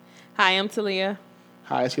Hi, I'm Talia.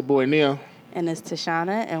 Hi, it's your boy Neil. And it's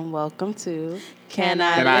Tashana, and welcome to Can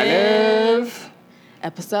I live?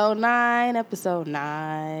 Episode 9.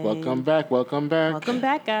 Welcome back. Welcome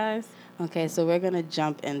back, guys. Okay, so we're going to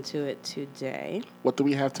jump into it today. What do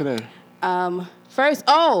we have today? First,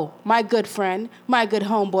 my good friend, my good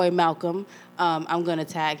homeboy Malcolm. I'm going to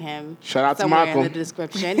tag him Shout out to somewhere Malcolm. in the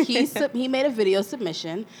description. He made a video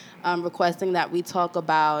submission requesting that we talk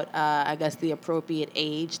about, the appropriate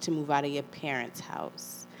age to move out of your parents'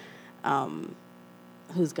 house.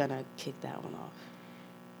 Who's going to kick that one off?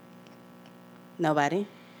 Nobody?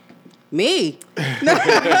 Me.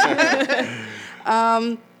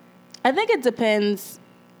 I think it depends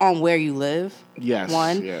on where you live. Yes.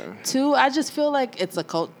 One. Yeah. Two, I just feel like it's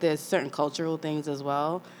there's certain cultural things as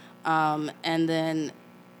well. And then,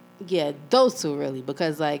 those two really,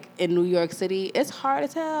 because like in New York City, it's hard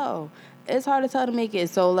as hell. It's hard as hell to make it.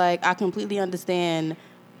 So like, I completely understand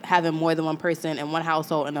having more than one person in one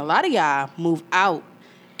household, and a lot of y'all move out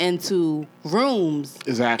into rooms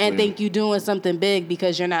and think you're doing something big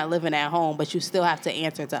because you're not living at home, but you still have to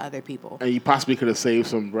answer to other people. And you possibly could have saved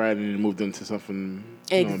some bread and moved into something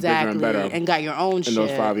bigger and better. And got your own shit. In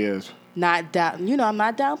those 5 years. Not down, I'm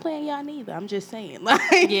not downplaying y'all neither. I'm just saying, like,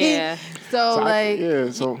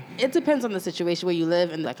 So it depends on the situation where you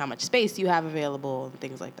live and like how much space you have available and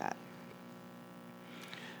things like that.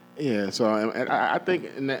 Yeah, so and I think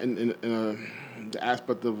in the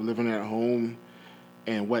aspect of living at home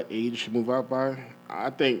and what age you should move out by, I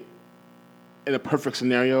think in a perfect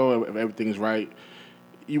scenario, if everything's right,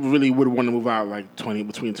 you really would want to move out like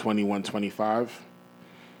between 21 and 25.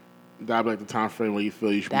 That'd be like the time frame where you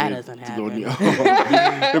feel you should that be doesn't to happen. go in your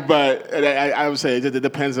own. But I would say it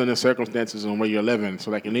depends on the circumstances and where you're living. So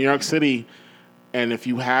like in New York City, and if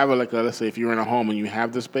you have let's say if you're in a home and you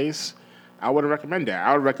have the space, I wouldn't recommend that.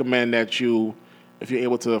 I would recommend that you, if you're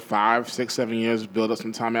able to 5, 6, 7 years, build up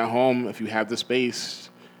some time at home if you have the space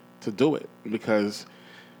to do it. Because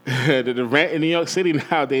the rent in New York City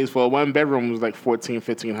nowadays for a one bedroom is like $1,400,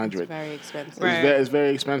 $1,500. It's very expensive. Right. It's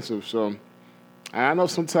very expensive. So I know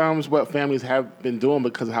sometimes what families have been doing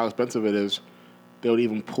because of how expensive it is, they would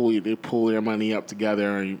even pull their money up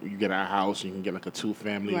together and you get a house and you can get like a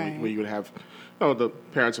 2-family where you would have the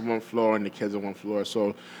parents on one floor and the kids on one floor.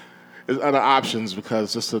 So there's other options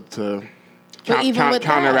because just to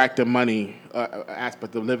counteract the money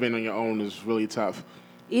aspect of living on your own is really tough.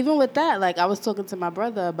 Even with that, like, I was talking to my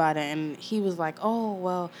brother about it, and he was like, oh,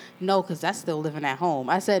 well, no, because that's still living at home.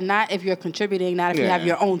 I said, not if you're contributing, not if you have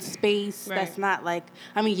your own space. Right. That's not like,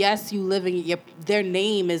 I mean, yes, you live in their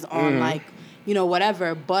name is on, like,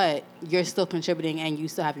 whatever, but you're still contributing and you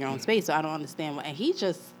still have your own space, so I don't understand. And he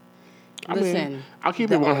just, listen. I'll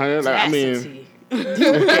keep it 100.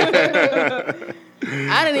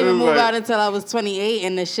 I didn't even move out until I was 28,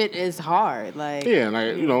 and the shit is hard. Like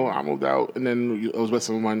I moved out, and then I was with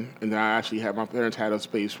someone, and then I actually my parents had a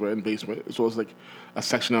space in the basement, so it's like a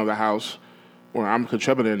section of the house where I'm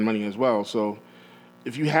contributing money as well. So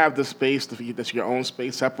if you have the space, that's your own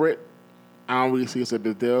space separate, I don't really see it's a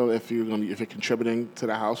big deal if you're contributing to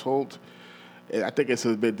the household. I think it's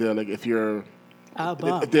a big deal. Like if you're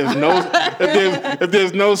if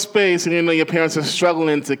there's no space and your parents are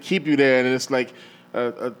struggling to keep you there, and it's like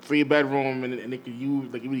a 3-bedroom and they could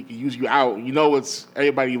use you could use you out. It's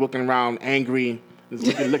everybody looking around angry,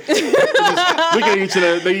 looking at each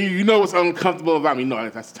other. What's uncomfortable about me. No,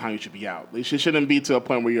 that's the time you should be out. It shouldn't be to a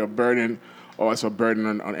point where you're a burden or it's a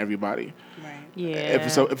burden on everybody. Right. Yeah.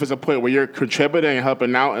 If it's a point where you're contributing and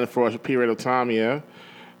helping out and for a period of time, yeah.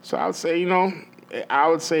 So I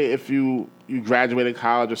would say if you graduated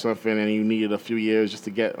college or something and you needed a few years just to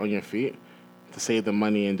get on your feet, to save the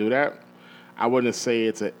money and do that, I wouldn't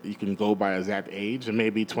say you can go by exact age. It may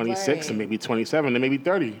be 26, and maybe 27, and maybe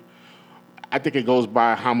 30. I think it goes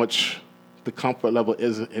by how much the comfort level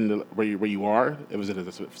is where you are. If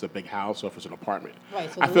it's a big house or if it's an apartment.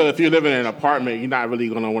 Right, so I feel if you're living in an apartment, you're not really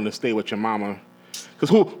going to want to stay with your mama. Because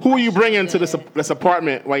who are you bringing to this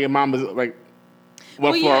apartment while your mama's like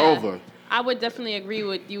one floor over? I would definitely agree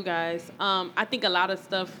with you guys. I think a lot of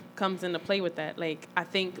stuff comes into play with that. Like, I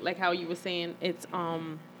think, like how you were saying, it's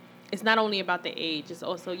not only about the age. It's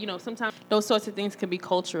also, sometimes those sorts of things can be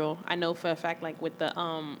cultural. I know for a fact, like with the,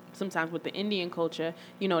 sometimes with the Indian culture,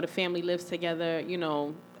 the family lives together,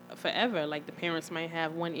 forever. Like the parents might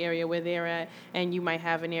have one area where they're at, and you might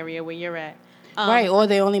have an area where you're at. Right, or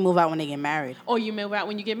they only move out when they get married. Or you move out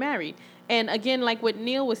when you get married. And again, like what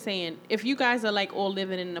Neil was saying, if you guys are like all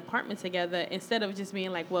living in an apartment together, instead of just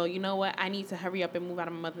being like, well, you know what, I need to hurry up and move out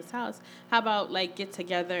of my mother's house, how about like get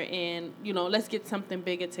together and, let's get something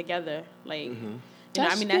bigger together. Like, You know,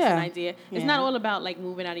 I mean, that's an idea. It's Yeah. not all about like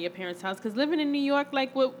moving out of your parents' house because living in New York,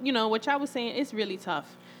 like what y'all was saying, it's really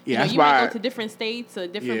tough. Yeah, you know, that's you might why go to different states or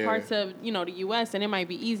different parts of the U.S. and it might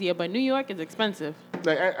be easier, but New York is expensive.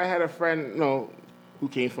 Like I had a friend, who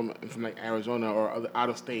came from like Arizona or out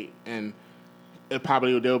of state, and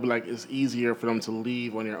they'll be like it's easier for them to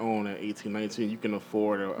leave on their own at 18, 19. You can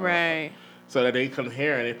afford Right. so that they come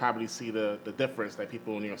here and they probably see the difference that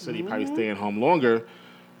people in New York City probably staying home longer.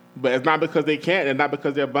 But it's not because they can't. It's not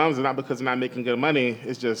because they're bums. It's not because they're not making good money.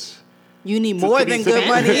 It's just You need more than good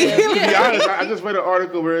money. to be honest, I just read an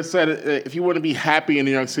article where it said if you want to be happy in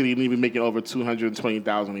New York City, you need to be making over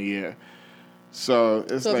 $220,000 a year. So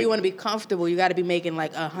it's So if you want to be comfortable, you got to be making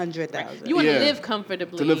like $100,000. You want to live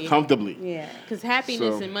comfortably. to live comfortably. Yeah. Because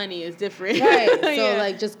happiness and money is different. Right. So Yeah.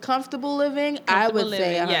 like just comfortable living, I would say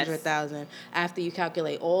living, yes. 100,000 after you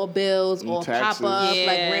calculate all bills, all taxes. pop up, Yeah.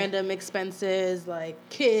 like random expenses, like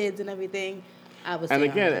kids and everything. I would say And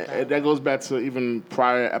again, 100,000. that goes back to even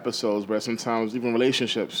prior episodes where sometimes even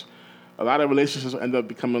relationships, a lot of relationships end up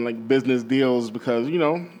becoming like business deals because,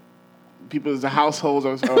 people's households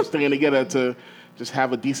are staying together to just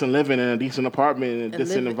have a decent living in a decent apartment in a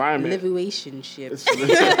decent environment. Live-relationship.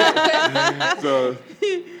 So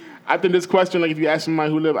I think this question, like if you ask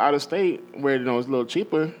somebody who live out of state where, it's a little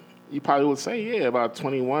cheaper, you probably would say, yeah, about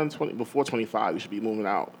 21, before 25, you should be moving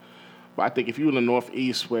out. But I think if you're in the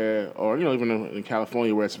Northeast or even in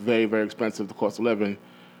California where it's very, very expensive, the cost of living,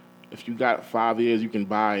 if you got 5 years, you can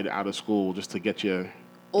buy it out of school just to get your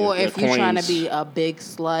Or your if you're trying to coins. be a big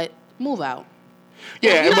slut, move out.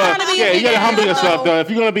 Yeah, you're but trying to be a you gotta big humble yourself asshole, though. If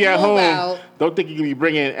you're gonna be at move home, out. don't think you can be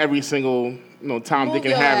bringing every single Tom, Move Dick,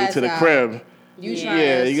 and your Harry ass to the out. crib. You Yeah. trying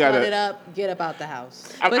Yeah, to you slut gotta- it up, get up out the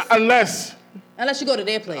house. Unless Unless you go to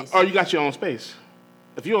their place. you got your own space.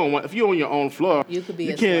 If you're on your own floor, You could be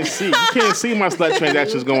you a can't slut. see you can't see my slut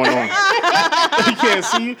transactions going on. You can't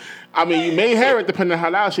see. I mean, you may hear it depending on how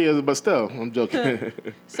loud she is, but still, I'm joking.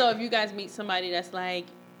 So if you guys meet somebody that's like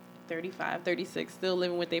 35, 36, still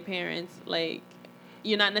living with their parents, like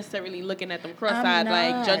you're not necessarily looking at them cross-eyed,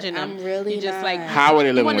 like not. judging them. I'm really you just not. like How are they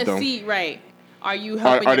you living want with to them? see right. Are you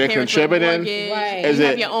helping Are your they parents with contributing? mortgage? Right. You Is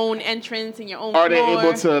have it- your own entrance and your own Are they floor.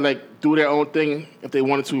 able to like do their own thing if they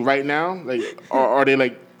wanted to right now? Like, or are they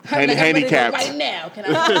like Like, I'm ready to go handicapped? right now. Can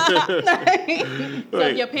I? So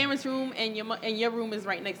if your parents' room and your room is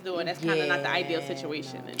right next door, that's kind of not the ideal Yeah,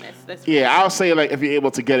 situation, and that's Yeah, I'll say like if you're able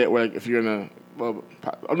to get it, where like, if you're in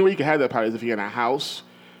only way you can have that probably is if you're in a house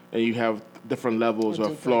and you have different levels Or or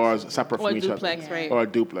duplex. floors separate or from each duplex, other, right? or a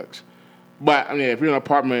duplex. But I mean, if you're in an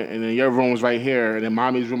apartment and then your room's right here and then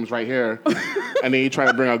mommy's room's right here, and then you're trying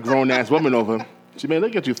to bring a grown ass woman over, she may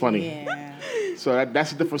look at you funny. Yeah. So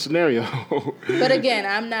that's a different scenario. But again,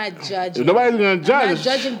 I'm not judging. Nobody's gonna judge. I'm not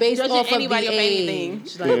judging based Judging off of anybody the off age.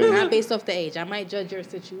 anything. Like, not based off the age. I might judge your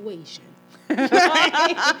situation.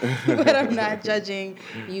 but I'm not judging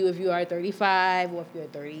you if you are 35 or if you're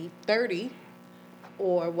 30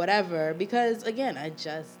 or whatever. Because again, I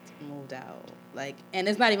just moved out. Like, and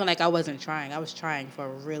it's not even like I wasn't trying. I was trying for a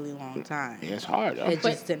really long time. Yeah, it's hard. Yo. It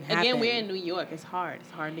But just didn't happen. again, we're in New York. It's hard.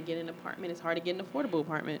 It's hard to get an apartment. It's hard to get an affordable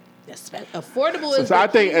apartment. Affordable is So I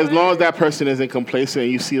the think key as word. long as that person isn't complacent,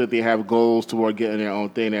 you see that they have goals toward getting their own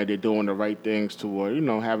thing, that they're doing the right things toward,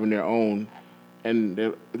 having their own, and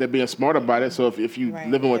they're being smart about it. So if you Right,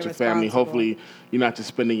 living with they're your family, responsible. hopefully you're not just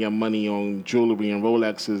spending your money on jewelry and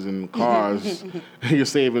Rolexes and cars. You're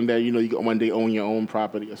saving that, you can one day own your own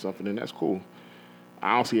property or something, and that's cool.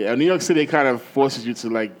 I don't see it. In New York City, it kind of forces you to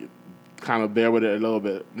like kind of bear with it a little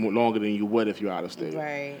bit more longer than you would if you're out of state.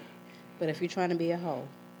 Right. But if you're trying to be a hoe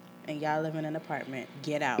and y'all live in an apartment,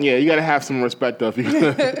 get out. Yeah, you gotta have some respect though. If you're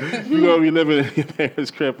gonna be living in your parents'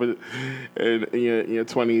 crib in your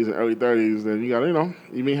 20s and early 30s, then you gotta,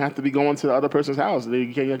 you may have to be going to the other person's house.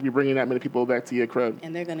 You can't have to be bringing that many people back to your crib.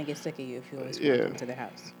 And they're going to get sick of you if you always Yeah. come to their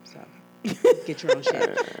house. So get your own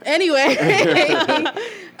shit. Anyway,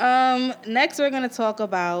 next we're going to talk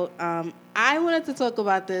about, I wanted to talk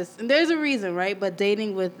about this, and there's a reason, right? But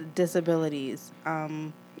dating with disabilities.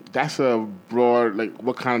 That's a broad, like,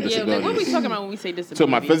 what kind of Yeah, disabilities? like what are we talking about when we say disability? So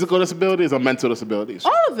my physical disabilities or mental disabilities?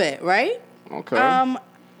 All of it, right? Okay.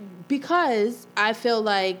 Because I feel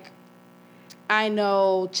like I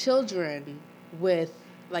know children with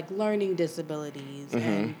like learning disabilities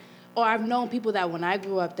or I've known people that when I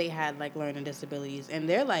grew up they had like learning disabilities and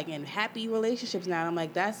they're like in happy relationships now. And I'm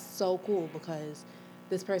like, that's so cool because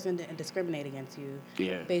this person didn't discriminate against you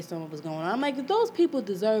based on what was going on. I'm like, those people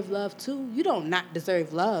deserve love too. You don't not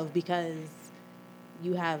deserve love because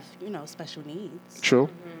you have, special needs. True.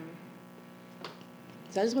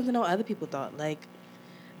 So I just want to know what other people thought. Like,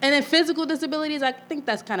 and then physical disabilities, I think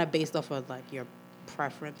that's kind of based off of like your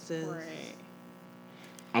preferences. Right.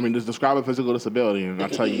 I mean, just describe a physical disability, and I'll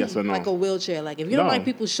tell you yes or no. Like a wheelchair. Like if you don't No. like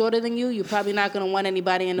people shorter than you, you're probably not gonna want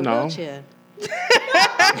anybody in a No. wheelchair.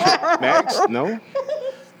 Next, no.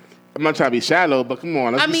 I'm not trying to be shallow, but come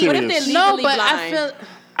on, let's be what if serious. they're No, legally but I blind? feel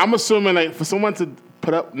I'm assuming like for someone to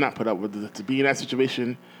not put up with to be in that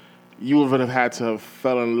situation, you would have had to have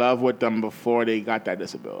fell in love with them before they got that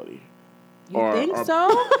disability. you think or- so?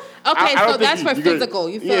 Okay, I don't so think that's for you could- physical.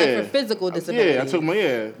 You feel yeah. like for physical disability. Yeah, I took my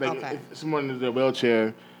like Okay. if someone in a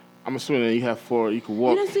wheelchair, I'm assuming that you have you can You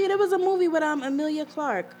walk. didn't see there was a movie with Emilia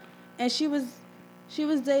Clarke, and she was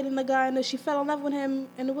dating a guy and she fell in love with him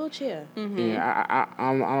in a wheelchair. Yeah,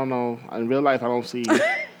 I don't know. In real life, I don't see.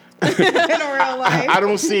 In real life. I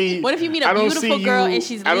don't see. What if you meet a I don't beautiful see girl you- and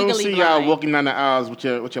she's I don't legally see y'all blind? walking down the aisles with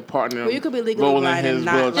your partner. Well, you could be legally rolling blind his and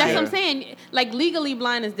not wheelchair. That's what I'm saying. Like legally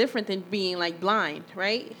blind is different than being like blind,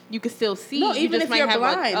 right? You can still see. No, you even just if might you're have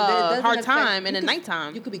blind, that a doesn't hard affect- time in you the could-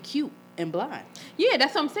 nighttime. You could be cute and blind. Yeah,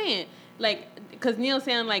 that's what I'm saying. Like, because Neil's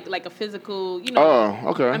saying like a physical, you know. Oh,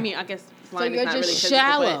 okay. I mean, I guess So blind you're is not really just physical,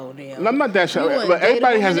 shallow, Neil. No, I'm not that shallow, wouldn't but date a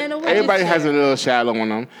everybody woman has in a everybody has a wheelchair. little shallow on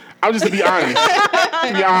them. I'm just to be honest.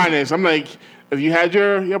 To be honest, I'm like, if you had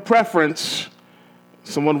your preference,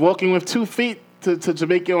 someone walking with 2 feet to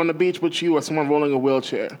Jamaica on the beach with you, or someone rolling a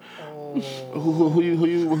wheelchair, who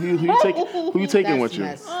you taking with you?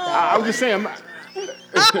 messed up. I'm just saying,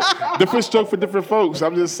 different stroke for different folks.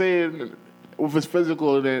 I'm just saying, if it's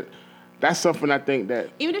physical, that's something I think that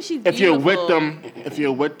Even if she's if you're with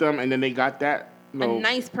beautiful, them, and then they got that, no,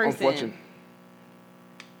 nice person. unfortunate.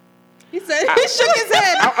 He said he shook his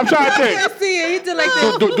head. I'm trying to think. I see it. He did like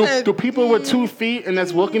this. Do people with 2 feet and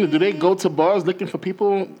that's walking, do they go to bars looking for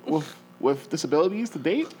people with disabilities to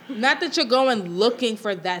date? Not that you're going looking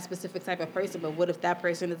for that specific type of person, but what if that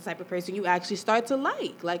person is the type of person you actually start to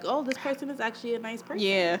like? Like, oh, this person is actually a nice person.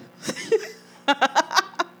 yeah.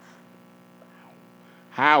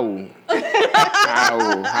 How? Listen,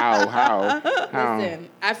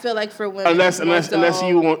 I feel like for women, Unless more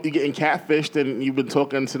you're getting catfished and you've been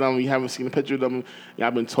talking to them, you haven't seen a picture of them,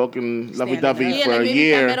 y'all been talking lovey-dovey Standing up. for Yeah, a like maybe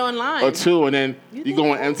year met online. or two, and then you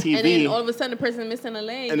go on And then MTV, all of a sudden the person missing a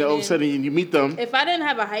leg. and then all of a sudden you meet them. if I didn't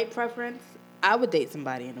have a height preference, I would date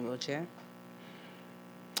somebody in a wheelchair.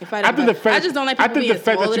 If I I didn't, think the fact I just don't like I people think the being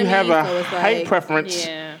fact that smaller you than have me, a so it's height like, preference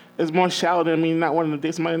Yeah. is more shallow than me not wanting to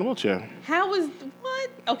date somebody in a wheelchair. How is what?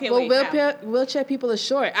 Okay, Well, wait. how? wheelchair people are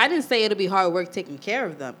short. I didn't say it'll be hard work taking care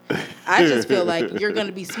of them. I just feel like you're going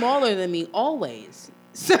to be smaller than me always.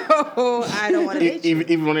 So I don't want to date you.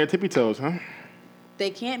 Even on their tippy toes, huh? They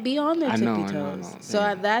can't be on their I tippy know, toes. no, So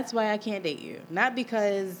damn. that's why I can't date you. Not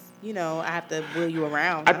because, I have to wheel you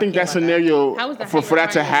around. I don't think care that about scenario How is the for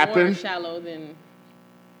that to height requirement more happen. shallow than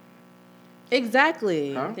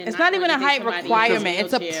Exactly. Huh? It's Then not not even a wanting to height date somebody in a requirement.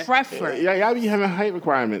 It's a wheelchair. preference. Yeah, y'all be having height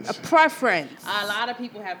requirements. A preference. a lot of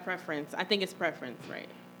people have preference. I think it's preference, right?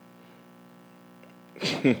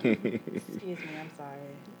 Excuse me, I'm sorry.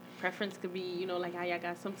 Preference could be, like how y'all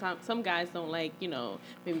got some guys don't like,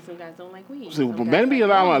 maybe some guys don't like weed. See, Some guys men be like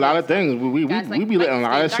allowing a lot long of things. We Guys like be letting a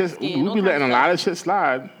lot of light skin, shit. dark skin, We all be letting a kinds of lot of shit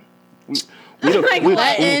slide. We don't, Like we,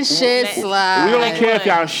 what? Letting shit we slide. we don't Like care if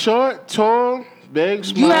what? y'all short, tall, big,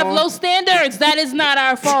 small. You have low standards. That is not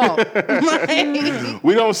our fault.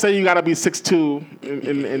 We don't say you gotta be 6'2"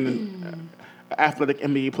 in an athletic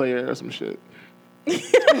NBA player or some shit.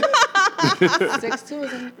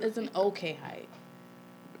 6'2" is an okay height.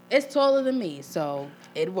 It's taller than me, so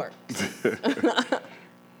it works.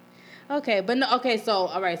 Okay, but no. Okay, so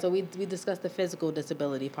all right. So we discussed the physical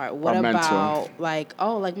disability part. What Or mental. about like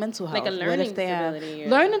mental health? Like a What learning if they have disability or-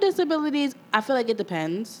 learning disabilities? I feel like it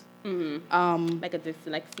depends. Like a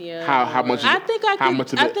dyslexia. How much? I think I How could.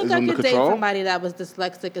 much of I it think is I under could date control? somebody that was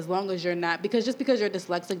dyslexic as long as you're not. Because just because you're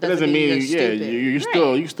dyslexic It doesn't mean you're yeah,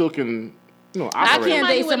 stupid. you still can I operate. can't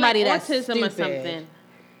date with, somebody like, that's autism or stupid. something.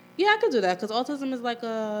 Yeah, I could do that because autism is like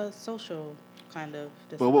a social kind of.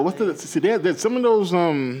 But what's the disability. there's some of those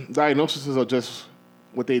diagnoses are just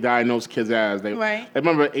what they diagnose kids as. They Right.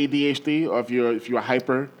 remember ADHD or if you're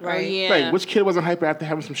hyper. Right. Yeah. Like which kid wasn't hyper after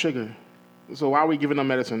having some sugar? So why are we giving them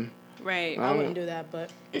medicine? Right. I wouldn't do that, but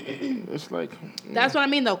It's like that's what I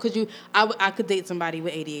mean, though. Because I could date somebody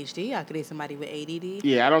with ADHD. I could date somebody with ADD.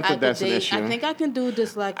 Yeah, I don't think could that's an issue. I think I can do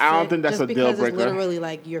dyslexic. I don't think that's just a deal because breaker. It's literally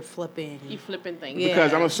like you're flipping. You flipping things. Yeah,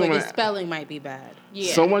 Because I'm so assuming- your spelling might be bad.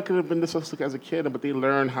 Yeah. someone could have been dyslexic as a kid, but they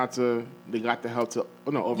learned they got the help to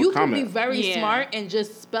You overcome could be it. very Yeah. smart and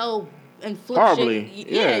just spell and flip Horribly. shit.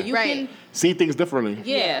 Yeah. You Right. can. See things differently.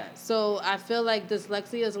 Yeah. So I feel like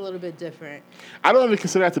dyslexia is a little bit different. I don't even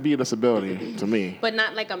consider that to be a disability to me. But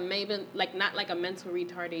not like not like a mental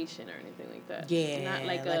retardation or anything like that. Yeah. Not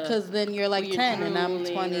like because then you're like you're 10 and I'm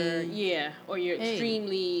drooling 20. Or, yeah, or you're Hey.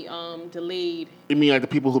 extremely delayed. You mean like the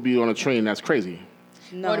people who be on a train? That's crazy.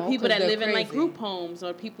 No, Or the people 'cause that they're live in like crazy. group homes,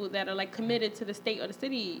 or people that are like committed to the state or the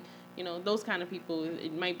city. You know, those kind of people.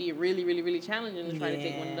 It might be really, really, really challenging to try to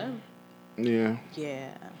take one of them. Yeah. Yeah.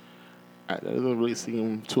 That doesn't really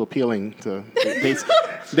seem too appealing to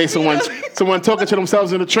they someone talking to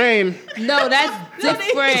themselves in the train. No, that's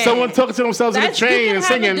different. Someone talking to themselves in the That's, train you can and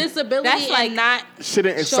have singing. a disability That's like- and not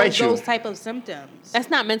Shouldn't show excite you. those type of symptoms. That's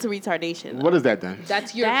not mental retardation. What is that then?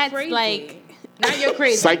 That's That's crazy. like- not you're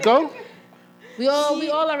crazy. Psycho? we all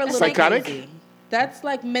are a little Psychotic? crazy. That's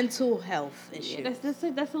like mental health Yeah, issue. that's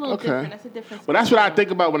a little Okay. different. That's a different. Well, that's what I spectrum.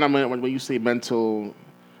 think about when you say mental.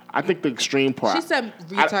 I think the extreme part. She said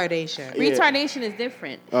retardation. Yeah. Retardation is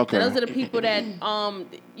different. Okay. And those are the people that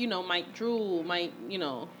might drool, might not be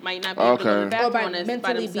able to go to the Okay. or bathroom by on us by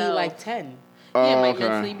mentally be themselves. like 10. Yeah, might okay.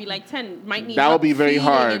 mentally be like 10. Might need That would help be very feeding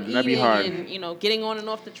hard. and That'd be eating hard. And, getting on and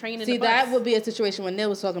off the train and See, the bus. that would be a situation when Neil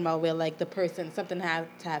was talking about where like the person, something had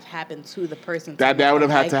to have happened to the person. That would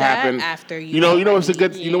have had like to that happen after you. You know what's a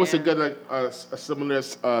good. You know what's a Yeah. good like a similar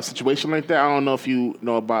situation like that. I don't know if you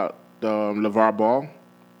know about LeVar Ball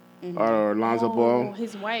or Lonzo Ball.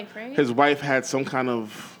 His wife, right? His wife had some kind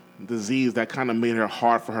of disease that kind of made her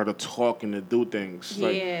hard for her to talk and to do things. yeah,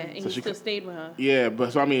 Like, and so he she still could- stayed with her. Yeah,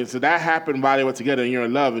 but so that happened while they were together and you're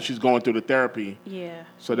in love and she's going through the therapy. Yeah.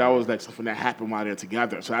 So that was like something that happened while they're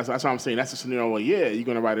together. So that's what I'm saying. That's a scenario where, yeah, you're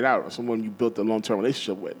going to write it out. Or someone you built a long-term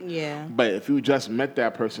relationship with. Yeah. But if you just met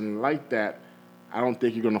that person like that, I don't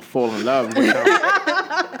think you're going to fall in love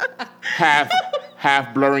without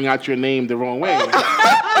half blurring out your name the wrong way.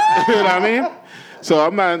 You know what I mean? So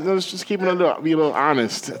I'm not just keeping be a little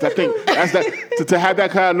honest. I think that's that to have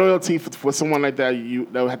that kind of loyalty for someone like that.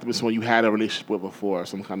 That would have to be someone you had a relationship with before,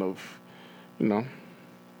 some kind of,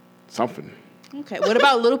 something. Okay. What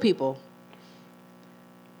about little people?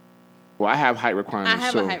 Well, I have height requirements. I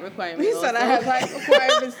have too. a height requirement. He said I also. have height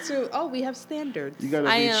requirements too. Oh, we have standards. You gotta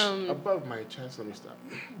I, reach above my chest. Let me stop.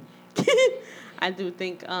 I do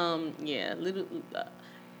think, little,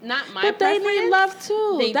 not my But they preference. need love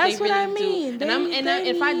too. That's they what I really do. mean.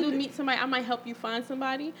 If I do meet somebody, I might help you find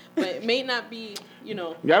somebody, but it may not be,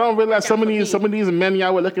 Y'all don't realize some of for these men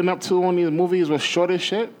y'all were looking up to on these movies were short as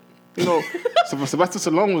shit. Sylvester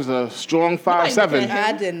Stallone was a strong 5'7".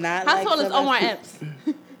 I did not. How like tall is Sylvester. Omar Epps?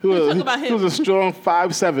 He was, talk about he him. was a strong He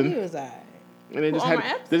 5'7", was alright. and they Omar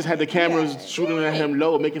Epps? just had the cameras shooting at him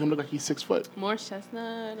low, making him look like he's 6 foot. Morris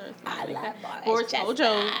Chestnut or something I like like that. Boris Boris Kojo.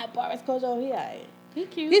 Chestnut. Boris Kojo, he alright. He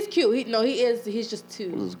cute. He's cute. He is. He's just Was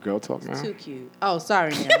too this girl talk now? too cute. Oh,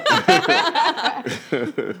 sorry, Neil.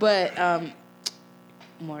 But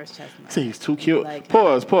Morris Chestnut. See, he's too cute. Like-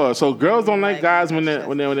 Pause. So girls don't like Like guys when Morris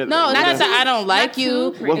they're No, when not they're- that I don't like too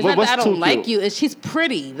you. pretty. It's not What's that I too don't like cute? you. It's she's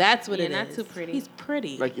pretty. That's what Yeah, it is. not too pretty. He's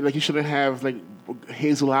pretty. like you shouldn't have like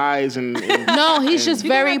hazel eyes and no, he's just You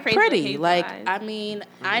can very have crazy with pretty. hazel Like eyes. I mean,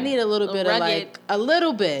 I need a little bit Rugged. of like a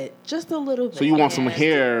little bit, just a little bit. so you want some Yeah,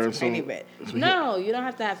 hair or Tiny some. bit. some No, you don't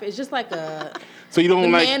have to have. It's just like a. So you don't The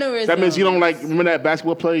like that means you don't like. mannerisms. Remember that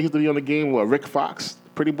basketball player who used to be on the game? What, Rick Fox,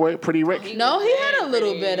 pretty Rick? No, he had a little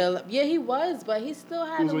Pretty. bit of. Yeah, he was, but he still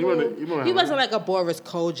had a You remember- little. you remember He him, wasn't right? like a Boris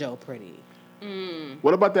Kojo pretty.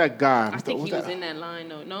 What about that guy? I think he was in that line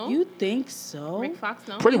though. No, You think so? Rick Fox.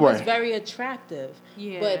 No, Pretty He was boy. very attractive.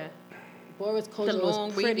 Yeah. But Boris Kojo the long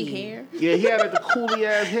was wavy pretty. hair. Yeah, he had like the coolie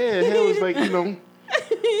ass hair. Hair was like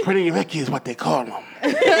Pretty Ricky is what they call him.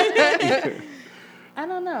 I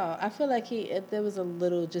don't know. I feel like there was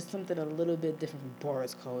just something a little bit different from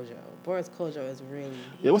Boris Kojo. Boris Kojo is really.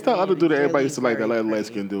 Yeah, what's that other dude that everybody really used to like? That very light pretty.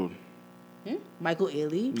 skinned dude. Michael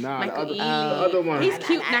Ealy. Nah, Michael the Ealy. other one. He's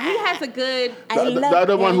cute. Now he has a good. The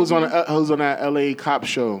other one who's on that LA cop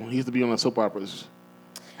show. He used to be on the soap operas.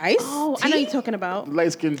 Ice. Oh, I know you're talking about.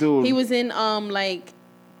 Light skinned dude. He was in like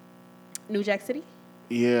New Jack City.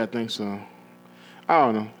 Yeah, I think so. I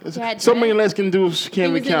don't know. He had So dread. many light skinned dudes He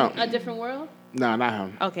can't was recount. in A Different World. Nah, not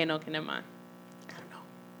him. Okay, never mind.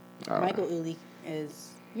 All right. Michael Ealy is.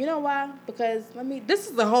 You know why? Because this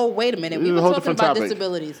is the whole. Wait a minute. This We is were a whole talking different about topic.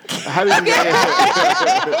 disabilities. How did you get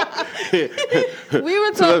We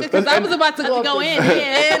were talking because I was about to Let's go, go off in, the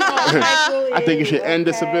yeah. deep end on Michael I think you should end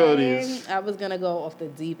Ealy, disabilities. I was gonna go off the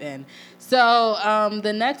deep end. So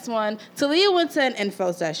the next one, Talia went to an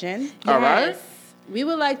info session. All right. We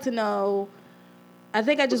would like to know. I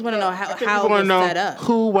think I just want to know how I think it we want was to know set up.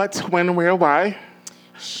 who, what, when, where, why.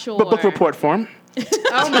 Sure. Book report form.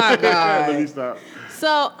 Oh my Let me god. stop.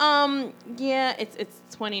 So, yeah, it's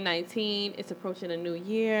 2019. It's approaching a new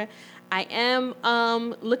year. I am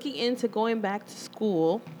looking into going back to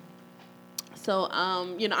school. So,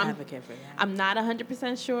 Advocate for that. I'm not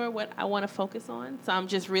 100% sure what I want to focus on. So I'm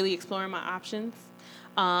just really exploring my options.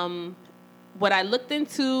 What I looked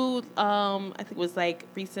into, I think it was like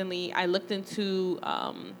recently, I looked into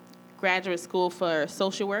graduate school for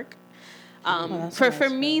social work. that's For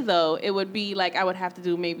nice, me yeah. though, it would be like I would have to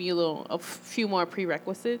do maybe a few more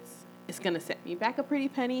prerequisites. It's gonna set me back a pretty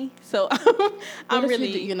penny. So I'm What if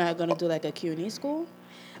really. you're not gonna do like a CUNY school?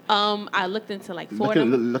 I looked into like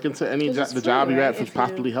Fordham. Look into any 'Cause it's the free, job you're right, at for if you-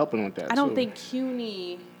 possibly helping with that. I don't too. think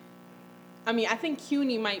CUNY. I mean, I think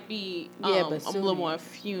CUNY might be Yeah, but a little SUNY. more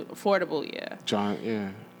affordable. Yeah, John. Yeah.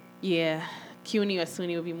 yeah. CUNY or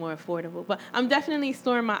SUNY would be more affordable, but I'm definitely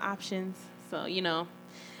exploring my options. So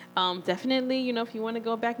definitely, if you want to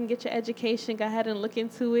go back and get your education, go ahead and look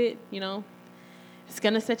into it. It's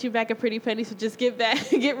gonna set you back a pretty penny. So just get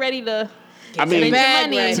ready to. I mean, spend your bag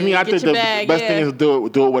money. ready. To me, I Get think your the bag, best yeah. thing is do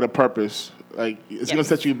it with a purpose. Like it's gonna Yes.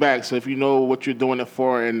 set you back. So if you know what you're doing it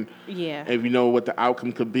for, and Yeah. if you know what the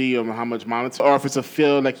outcome could be, or how much monetary, or if it's a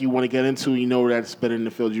field like you want to get into, that's better than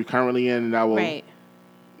the field you're currently in, and that will Right.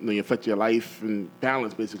 affect your life and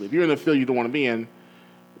balance. Basically, if you're in a field you don't want to be in,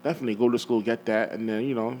 definitely go to school, get that, and then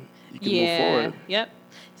you can move forward. Yep.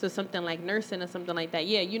 So something like nursing or something like that.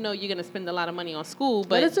 Yeah, you're gonna spend a lot of money on school, But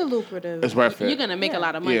but it's a lucrative. It's worth it. you're gonna make a Yeah.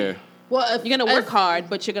 lot of money. Yeah. Well, You're gonna work hard,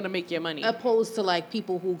 but you're gonna make your money. opposed to like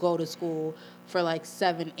people who go to school for like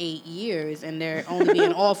 7-8 years and they're only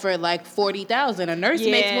being offered like 40,000. A nurse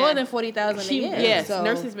makes Yeah. more than 40,000 a year. Yes, so.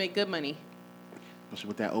 nurses make good money. Especially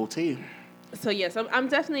with that OT. So yes, I'm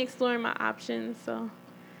definitely exploring my options. So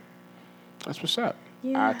That's what's up.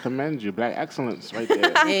 Yeah. I commend you. Black excellence right there.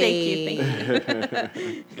 thank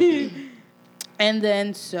you. And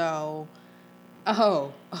then so,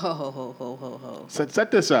 ho. Set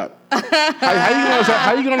this up.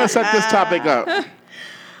 How you gonna set this topic up?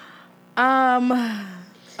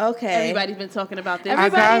 Okay. Everybody's been talking about this.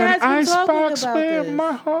 Everybody has been talking icebox about where this.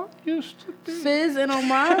 my heart used to be. Fizz and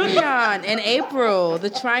Omarion in April, the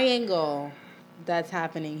triangle that's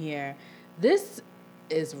happening here. This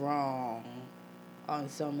is wrong on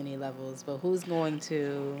so many levels, but who's going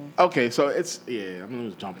to? Okay, so I'm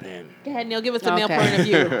gonna jump in. Go ahead, Neil. Give us the male Okay. point of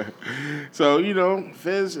view. So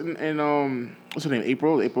Fizz and what's her name?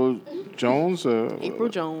 April Jones. April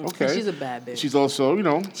Jones. Okay, She's a bad bitch. She's also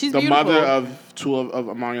She's the beautiful. mother of two of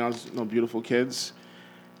Omarion's beautiful kids,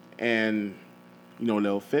 and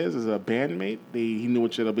Lil Fizz is a bandmate. He knew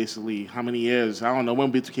each other basically how many years? I don't know when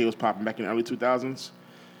B2K was popping back in the early 2000s.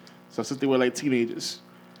 So since they were like teenagers,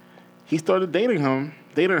 he started dating her,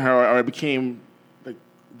 or it became like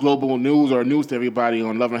global news or news to everybody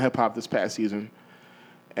on Love and Hip Hop this past season.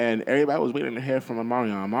 And everybody was waiting to hear from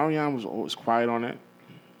Omarion. Omarion was always quiet on it,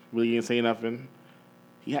 really didn't say nothing.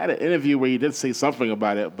 He had an interview where he did say something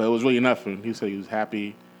about it, but it was really nothing. He said he was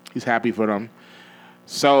happy. He's happy for them.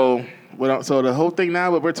 So the whole thing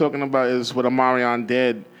now, what we're talking about is what Omarion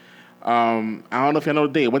did. I don't know if you know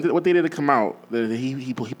the date. What day did it come out? That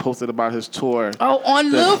he posted about his tour. Oh,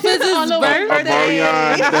 on Lil Fizz's birthday.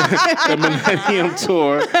 Omarion, the Millennium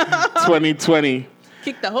Tour 2020.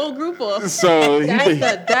 Kick the whole group off. So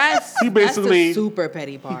That's he basically the super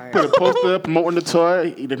petty part. put a poster up promoting the tour.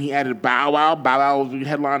 Then he added Bow Wow. Bow Wow was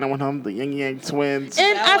headlining with him. The Yin Yang Twins.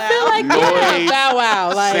 And I feel like Lloyd, Bow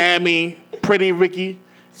Wow, like Sammy, Pretty Ricky,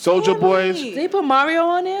 Soldier Boys. did they put Mario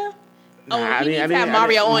on there? Oh, Nah, he needs to have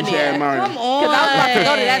Mario on there. Come on. Because I was about to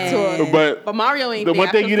go to that tour. But Mario ain't the there. one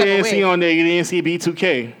I thing feel you some didn't way. see on there, you didn't see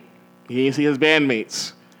B2K. You didn't see his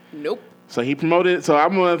bandmates. Nope. So he promoted. So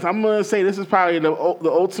I'm gonna say this is probably the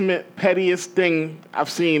ultimate pettiest thing I've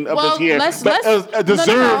seen of this year. But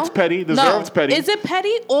deserved petty. Deserved petty. Is it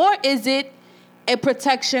petty or is it a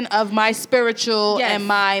protection of my spiritual Yes. and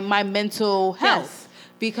my mental health? Yes.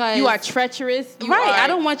 Because You are treacherous. I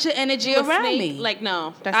don't want your energy you a around snake. me. Like,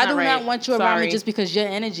 no, that's I not do right. not want you around me Sorry. just because your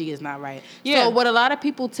energy is not right. Yeah. So what a lot of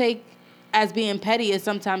people take as being petty is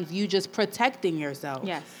sometimes you just protecting yourself.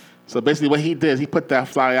 Yes. So basically, what he did is he put that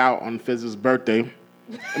flyer out on Fizz's birthday,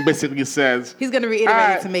 and basically says, He's gonna reiterate "All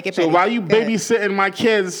it right, to make it so petty. while you Go ahead. babysitting my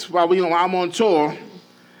kids while I'm on tour,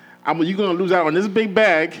 you're gonna lose out on this big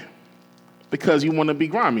bag because you want to be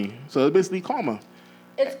grimy. So it's basically karma."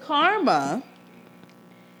 It's karma.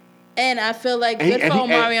 And I feel like good for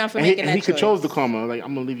Omarion for making that he choice. controls the karma. Like,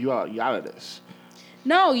 I'm gonna leave you out. You out of this.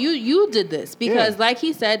 No, you did this because, Yeah. like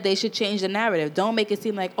he said, they should change the narrative. Don't make it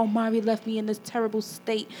seem like, oh, Mari left me in this terrible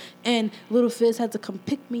state, and Little Fizz had to come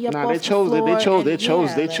pick me up. Nah, off they the chose. floor.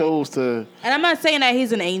 They chose to. And I'm not saying that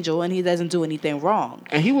he's an angel and he doesn't do anything wrong.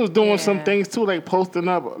 And he was doing some Yeah. things too, like posting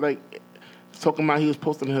up, like talking about he was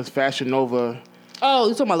posting his Fashion Nova. Oh,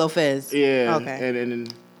 you talking about Lil Fizz? Yeah. Okay.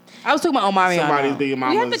 And I was talking about Omarion. somebody's though. baby We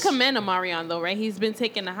mamas. have to commend Omarion though, right? He's been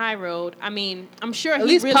taking the high road. I mean, I'm sure he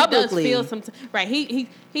least really publicly. does feel some. Right?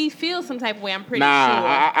 He feels some type of way. I'm pretty Nah, sure.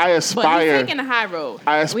 I But he's aspire. taking the high road.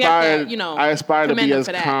 I We have aspire. to, I aspire to commend be him as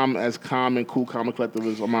for that. calm and cool, calm and collective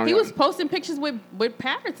as Omarion. He was posting pictures with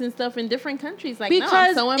parrots and stuff in different countries. Like,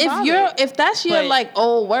 Because no, I'm so if that's your But- like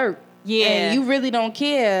old work, Yeah. and you really don't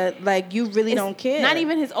care, like you really don't care. Not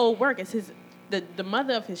even his old work. It's the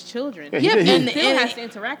mother of his children. Yeah, Yeah, he He and, still and has to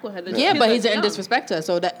interact with her. The yeah, kids but are he's in young. disrespect to her.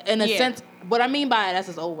 So that in a Yeah. sense, what I mean by it, that's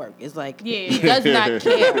his old work. Is like Yeah. he does not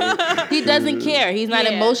care. He doesn't care. He's not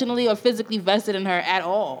Yeah. emotionally or physically vested in her at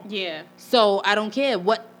all. Yeah. So I don't care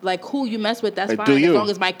who you mess with. That's Like, fine do as you? long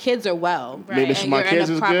as my kids are well. Right. Maybe And if And my you're kids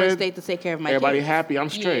in a is proper good, state to take care of my everybody kids. happy. I'm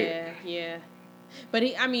straight. Yeah. But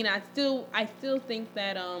I still think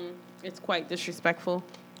that it's quite disrespectful.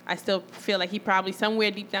 I still feel like he probably somewhere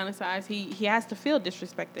deep down inside he has to feel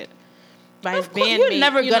disrespected by his Of course, bandmate. you're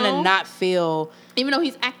never you gonna know? not feel. even though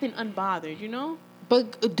he's acting unbothered, you know?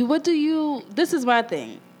 But what do you? This is my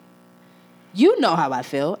thing. You know how I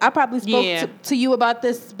feel. I probably spoke Yeah. to you about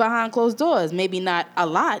this behind closed doors. Maybe not a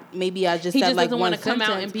lot. Maybe I just He said just like doesn't one wanna come out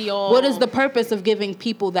sentence. and be all- What is the purpose of giving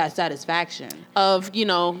people that satisfaction? Of,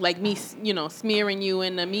 like me, smearing you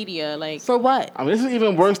in the media, like For what? I mean, this is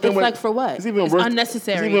even worse than It's what. like for what? It's even It's worse.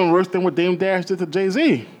 unnecessary. It's even worse than what Dame Dash did to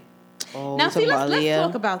Jay-Z. Oh, now see, talking about let's Aaliyah.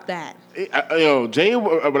 talk about that. Jay,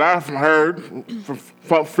 what I've heard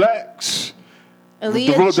from Flex,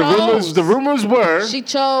 Aaliyah the rumors were She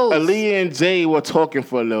chose. Aaliyah and Jay were talking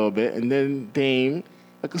for a little bit, and then Dame,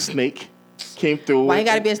 like a snake, came through. Why you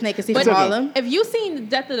gotta be a snake? Cause he's But from Harlem. if you seen the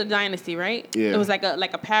Death of the Dynasty, right? Yeah. It was like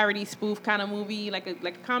a parody spoof kind of movie, like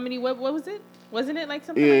a comedy. What was it? Wasn't it like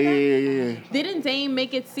something Yeah, like yeah, that? yeah. Didn't Dame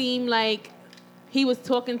make it seem like he was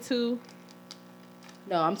talking to?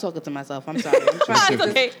 No, I'm talking to myself. I'm sorry. I'm trying to It's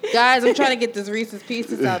okay. Guys, I'm trying to get this Reese's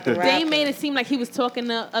Pieces out the wrapper. Dame made it seem like he was talking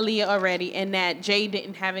to Aaliyah already, and that Jay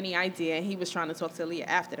didn't have any idea, and he was trying to talk to Aaliyah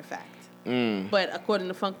after the fact. But according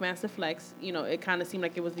to Funkmaster Flex, it kind of seemed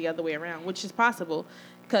like it was the other way around, which is possible,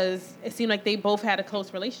 because it seemed like they both had a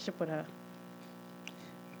close relationship with her.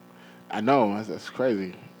 I know that's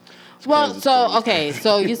crazy. Well, It's so crazy. okay,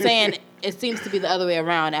 so you're saying it seems to be the other way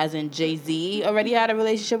around, as in Jay-Z already had a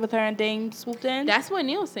relationship with her and Dame swooped in. That's what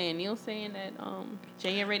Neil's saying. Neil's saying that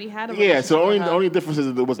Jay already had a Yeah, relationship so with the her. only difference is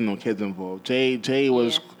that there wasn't no kids involved. Jay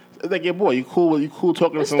was like, yeah, boy, you cool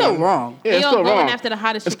talking It's to someone. still wrong. Yeah, They it's all still going wrong. after the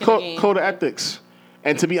hottest It's chick in the game. code of ethics.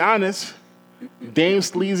 And to be honest, Dame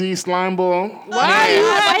Sleazy Slimeball. Why you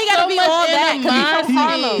Why he gotta be all that? 'Cause he's from animosity?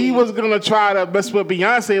 Harlem. He was gonna try to mess with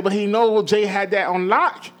Beyonce, but he know Jay had that on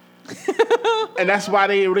lock. And that's why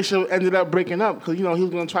their relationship ended up breaking up, because he was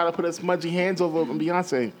gonna try to put his smudgy hands over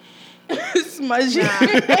Beyonce. Smudgy.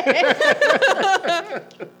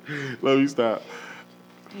 Let me stop.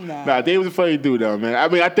 Nah. Nah, Dame was a funny dude though, man. I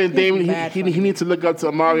mean, I think Dame mad he funny. needs to look up to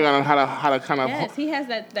Omarion on how to kind of Yes, he has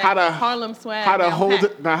that how to- Harlem swag. how to down hold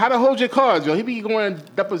pat. how to hold your cards, yo. He be going to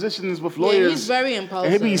depositions with Yeah, lawyers. he's very and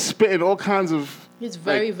impulsive. he be spitting all kinds of He's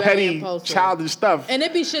very, like, very petty, impulsive. childish stuff. And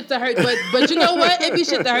it be shit to hurt, but you know what? It be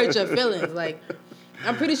shit to hurt your feelings. Like,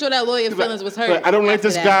 I'm pretty sure that lawyer feelings was hurt. Like, I don't like after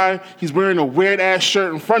this that. guy. He's wearing a weird ass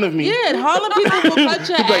shirt in front of me. Yeah, Harlem people will cut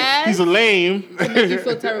your He's like, ass he's a lame. and make you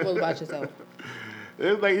feel terrible about yourself.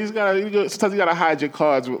 It's like sometimes you gotta hide your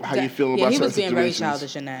cards with how you feel Yeah, about he certain was being very situations.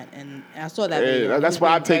 childish in that, and I saw that video. Yeah, He that's was what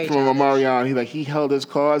I being take very from childish. Omarion. He held his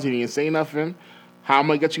cards. He didn't say nothing. How am I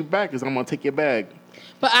gonna get you back? Is I'm gonna take your bag.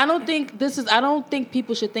 But I don't think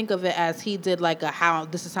people should think of it as he did like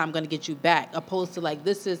this is how I'm going to get you back, opposed to like,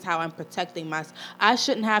 this is how I'm protecting myself. I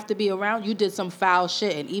shouldn't have to be around. You did some foul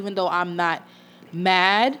shit. And even though I'm not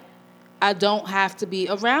mad, I don't have to be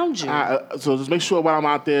around you. So just make sure while I'm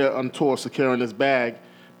out there on tour securing this bag,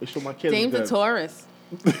 make sure my kids Dame's are a good. Taurus.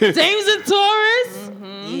 James and Taurus?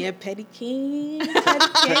 Yeah, Petty King.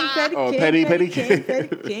 Petty Oh, King, Petty King,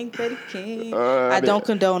 King. Petty King. I don't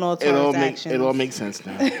condone all Taurus actions. It all makes sense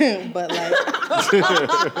now. But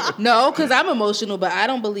like, no, because I'm emotional, but I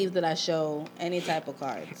don't believe that I show any type of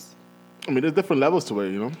cards. I mean, there's different levels to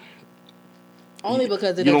it, you know. Only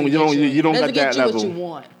because it You don't- doesn't you don't- get you don't doesn't got get that you what level. you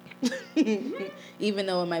want. Even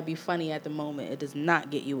though it might be funny at the moment, it does not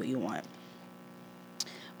get you what you want.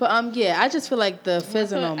 But yeah, I just feel like the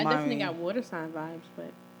Fizz and I definitely Omari got water sign vibes,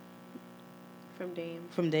 but from Dame.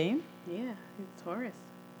 from Dame. Yeah, he's Taurus.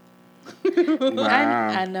 Wow.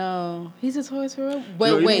 I know. He's a Taurus for real?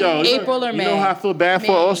 Yo, Wait, April or you May? know how I feel bad for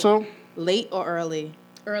May. also? Late or early?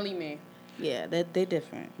 Early May. Yeah, they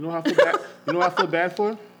different. You know how I feel bad, you know what I feel bad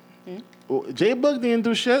for? Well, J-Bug didn't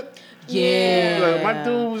do shit. Yeah. Like, my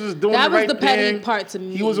dude was just doing That the was right the petty thing. part to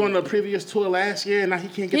me. He was on the previous tour last year, and now he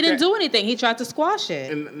can't get He didn't that. do anything. He tried to squash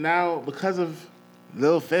it. And now, because of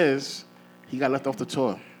Lil Fizz, he got left off the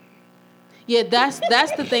tour. Yeah, that's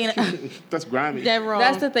the thing. That's grimy. That wrong.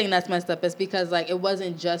 That's the thing that's messed up. Is because like it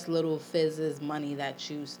wasn't just Little Fizz's money that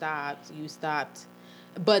you stopped. You stopped.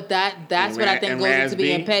 But that's And what I think and goes Raz into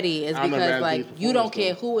being B? petty is I don't know because Raz like B's you don't performance,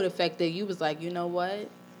 care though. who it affected. You was like, you know what?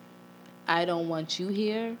 I don't want you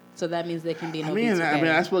here, so that means there can be no beats I mean,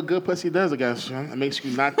 that's what good pussy does, I guess. It makes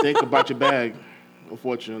you not think about your bag,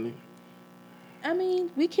 unfortunately. I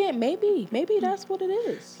mean, we can't. Maybe that's what it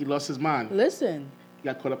is. He lost his mind. Listen, He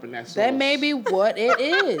got caught up in that sauce. that may be what it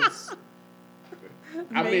is.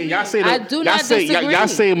 I mean, y'all say I that. do y'all not say, disagree. Y'all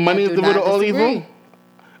say money I is do the root not of all disagree. evil.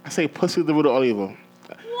 I say pussy is the root of all evil.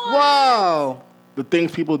 Whoa. The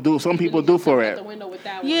things people do, some people do for Out it. the window with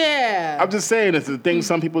that one. Yeah. I'm just saying, it's the things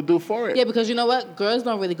some people do for it. Yeah, because you know what? Girls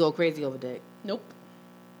don't really go crazy over dick. Nope.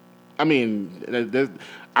 I mean,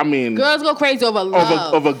 Girls go crazy over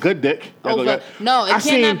love. over good dick. No, it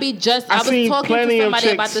cannot be just. I was seen talking to plenty of somebody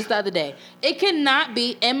about chicks- this the other day. It cannot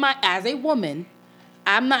be as a woman.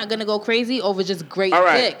 I'm not gonna go crazy over just great All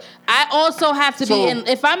right. dick. I also have to So- be in.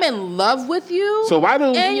 If I'm in love with you, So why do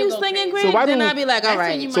and you You go slinging crazy. great, So why then do- I'd be like, all That's when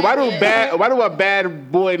right. you So why do Yeah. a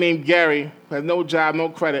bad boy named Gary who has no job, no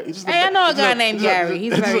credit? He's just Hey, I know a he's guy named Gary.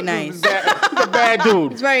 He's very nice. He's a bad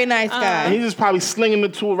dude. He's a very nice And guy. he's just probably slinging the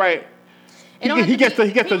tool right. It don't have He to gets be- to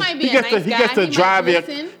he gets he to might be he a gets to nice he guy. gets to He might drive your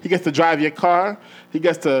listen. he gets to drive your car. He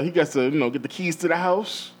gets to get the keys to the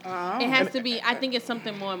house. It has to be. I think it's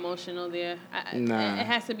something more emotional there. Nah. It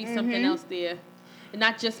has to be something else there,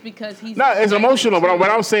 not just because he's. No, it's emotional. But what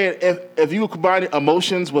I'm saying, if you combine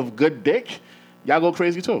emotions with good dick, y'all go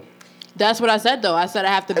crazy too. That's what I said though. I said I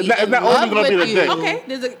have to be It's in not only love gonna be with the you. dick. Okay,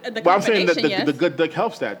 there's the But I'm saying that combination, yes. the good dick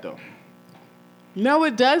helps that though. No,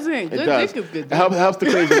 it doesn't. It Good does. dick is good. It helps the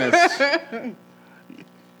craziness.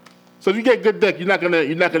 So if you get good dick, you're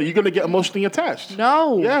gonna get emotionally attached.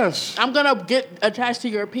 No. Yes. I'm gonna get attached to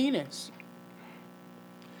your penis.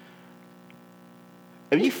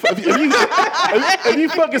 If you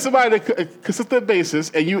fucking somebody on a consistent basis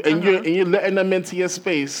and you're letting them into your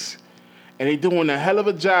space and they doing a hell of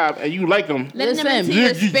a job and you like them, letting them Listen, into your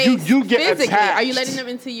you space get physically. attached. Are you letting them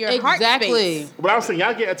into your heart Exactly. space? but I'm saying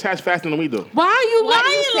y'all get attached faster than we do. Why are you Why are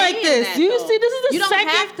lying you like saying this? that, You though? see, this is the You don't second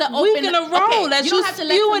have to week open in a up- row okay, that you you don't have to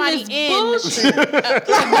let spewing somebody this in.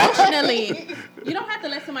 bullshit. Emotionally, you don't have to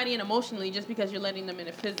let somebody in emotionally just because you're letting them in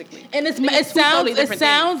it physically. And I think it's two totally different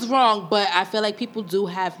sounds wrong, but I feel like people do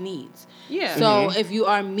have needs. Yeah. So if you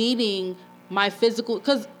are meeting my physical,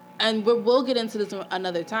 and we'll get into this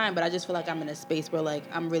another time, but I just feel like I'm in a space where like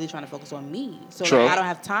I'm really trying to focus on me. So True. like, I don't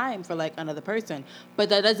have time for like another person. But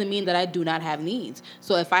that doesn't mean that I do not have needs.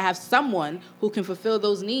 So if I have someone who can fulfill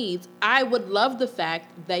those needs, I would love the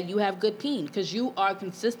fact that you have good peen because you are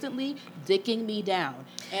consistently dicking me down,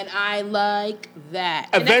 and I like that.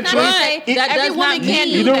 And that's not to Eventually, say that every does woman not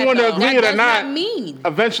can't mean- do You don't that, want to though. agree That it or does not. not mean.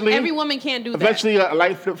 Eventually, Every woman can't do that. eventually a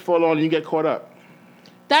light flip fall on and you get caught up.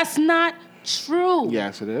 That's not true.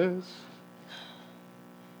 Yes, it is.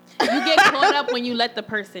 You get caught up when you let the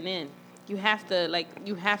person in. You have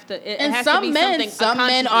to. It And has some to be men, something, a some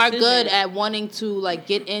men conscious are decision. good at wanting to like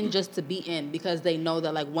get in just to be in because they know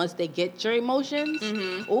that like once they get your emotions,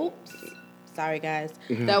 oops, sorry guys,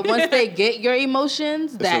 that once they get your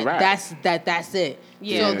emotions, a wrap. that's it.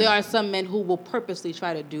 Yeah. So there are some men who will purposely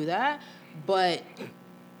try to do that, but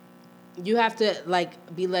you have to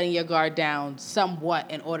like be letting your guard down somewhat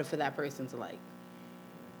in order for that person to like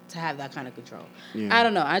to have that kind of control. Yeah. I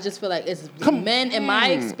don't know. I just feel like it's men in my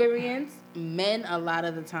experience. Men a lot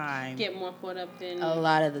of the time. Get more caught up than A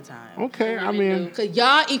lot of the time. Okay, I Women mean, Cause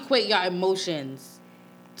y'all equate your emotions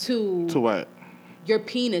to what? your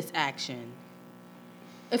penis action.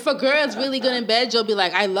 If a girl is really good in bed, you'll be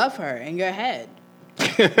like, I love her in your head. We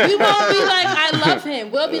won't be like, I love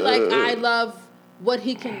him. We'll be like, I love what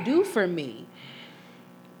he can do for me.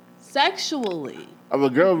 Sexually. If a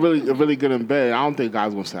girl really good in bed, I don't think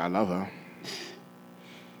guys gonna say I love her.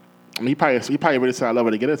 I mean, he probably really said I love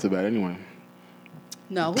her to get into bed anyway.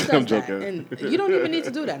 No, who does I'm that? joking. And you don't even need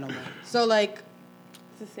to do that no more. So like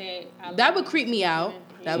to say I that love would creep me out.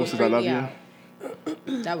 That would Who says creep I love me you?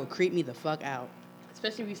 out. That would creep me the fuck out.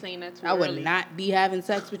 especially if you're saying that too I would early. not be having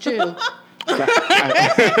sex with you.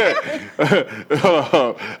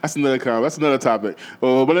 That's another topic.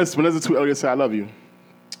 When is it too early to say I love you?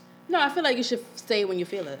 No, I feel like you should say when you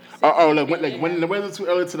feel it. When it's too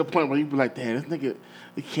early to the point where you be like, damn, this nigga,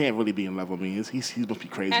 he can't really be in love with me. He must be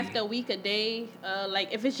crazy. After a week, a day,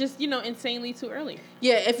 like if it's just insanely too early.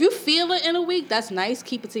 Yeah, if you feel it in a week, that's nice.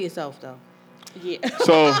 Keep it to yourself though. Yeah.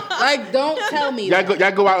 So like, don't tell me. Y'all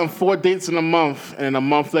go out on 4 dates in a month, and a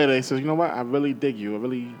month later, he says, you know what? I really dig you. I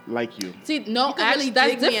really like you. See, no, You can actually, really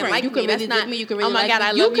that's dig me and different. like You can me. really That's dig not, me. You can really oh my like God, me.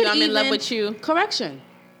 I love you. could I'm in love with you. Correction.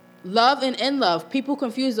 Love and in love. People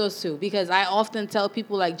confuse those two because I often tell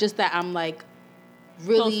people like just that I'm like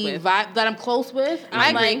really that I'm close with. I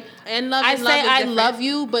I'm agree. like, And love. I and say love is I different. love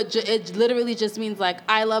you, but it literally just means like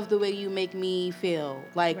I love the way you make me feel.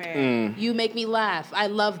 Like Right. you make me laugh. I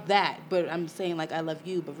love that, but I'm saying like I love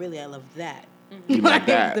you, but really I love that. You like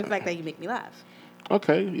that. The fact that you make me laugh.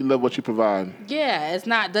 Okay, you love what you provide. Yeah, it's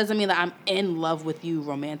not doesn't mean that I'm in love with you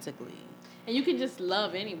romantically. And you can just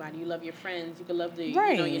love anybody. You love your friends. You can love the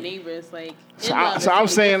Right. your neighbors. Like So, in love is I'm something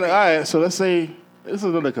saying, different. all right, so let's say, this is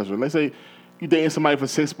another question. Let's say you dating somebody for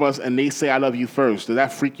 6 months and they say, I love you first. Does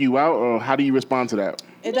that freak you out, or how do you respond to that?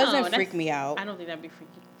 It No, doesn't that's- freak me out. I don't think that'd be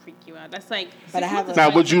freak you out. That's like. But I 6 have months a- is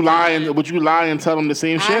Now, would you lie time. and tell them the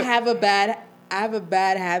same shit? I have a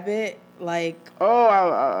bad habit. Like, Oh,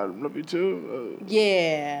 I love you too.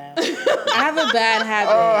 yeah, I have a bad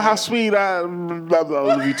habit. Oh, how sweet. I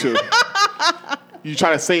love you too. You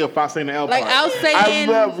try to say it without saying the L like part. I'll say I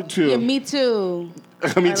love you too. Yeah, me too.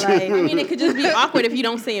 Me Or too. like- I mean, it could just be awkward if you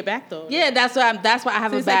don't say it back though. Yeah, that's why I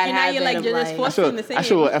have So a it's bad like now habit. you're like of you're just forced to the I same.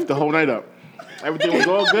 should have effed the whole night up. Everything was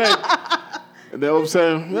all good. And then all of a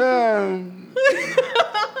sudden, yeah.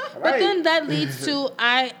 But then that leads to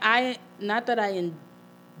I not that I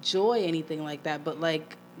enjoy anything like that, but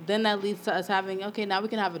like then that leads to us having now we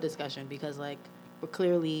can have a discussion because like we're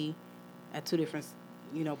clearly at two different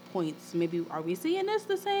points. Maybe are we seeing this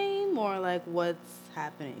the same or like what's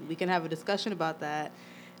happening? We can have a discussion about that.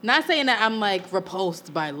 Not saying that I'm like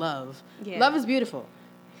repulsed by love. Yeah. Love is beautiful.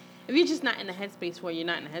 If you're just not in the headspace where you're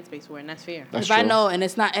not in the headspace where, and that's fair. That's if I true. know, and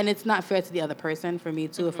it's not fair to the other person for me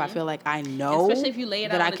too. If I feel like I know, Especially if you lay it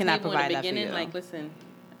out that on I the cannot table in provide the that for beginning, you. like, listen,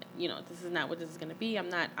 this is not what this is gonna be. I'm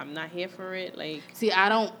not here for it. Like, See, I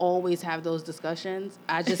don't always have those discussions.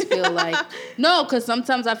 I just feel like no, because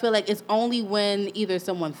sometimes I feel like it's only when either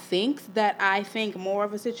someone thinks that I think more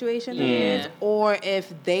of a situation than it is, or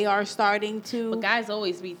if they are starting to. but guys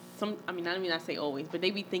always be I mean, I say always, but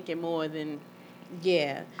they be thinking more than.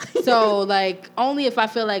 Yeah. So like only if I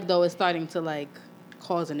feel like though it's starting to like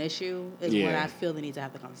cause an issue is when Yeah. I feel the need to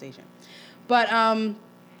have the conversation. But I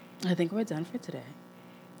think we're done for today.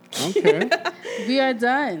 Okay. We are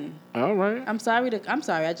done. All right. I'm sorry.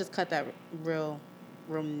 I just cut that real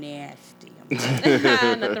nasty.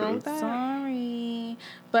 Nothing wrong with that. Sorry.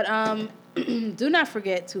 But do not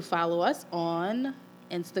forget to follow us on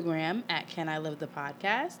Instagram at Can I Live the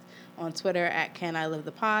Podcast, on Twitter at Can I Live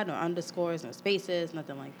the Pod, no underscores, no spaces,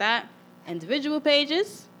 nothing like that. Individual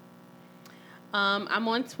pages. I'm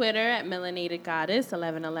on Twitter at Melanated Goddess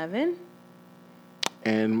 1111.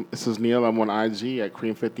 And this is Neil. I'm on IG at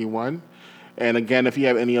Cream51. And again, if you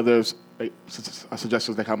have any other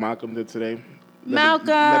suggestions like how Malcolm did today, let us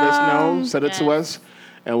know. Send it to us.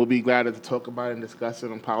 And we'll be glad to talk about it and discuss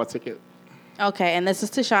it and politic it. Okay, and this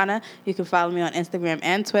is Tashana. You can follow me on Instagram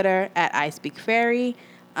and Twitter at I Speak Fairy.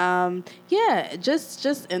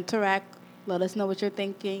 Just interact. Let us know what you're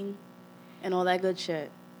thinking and all that good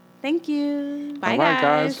shit. Thank you. Bye, All right,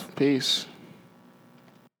 guys. Peace.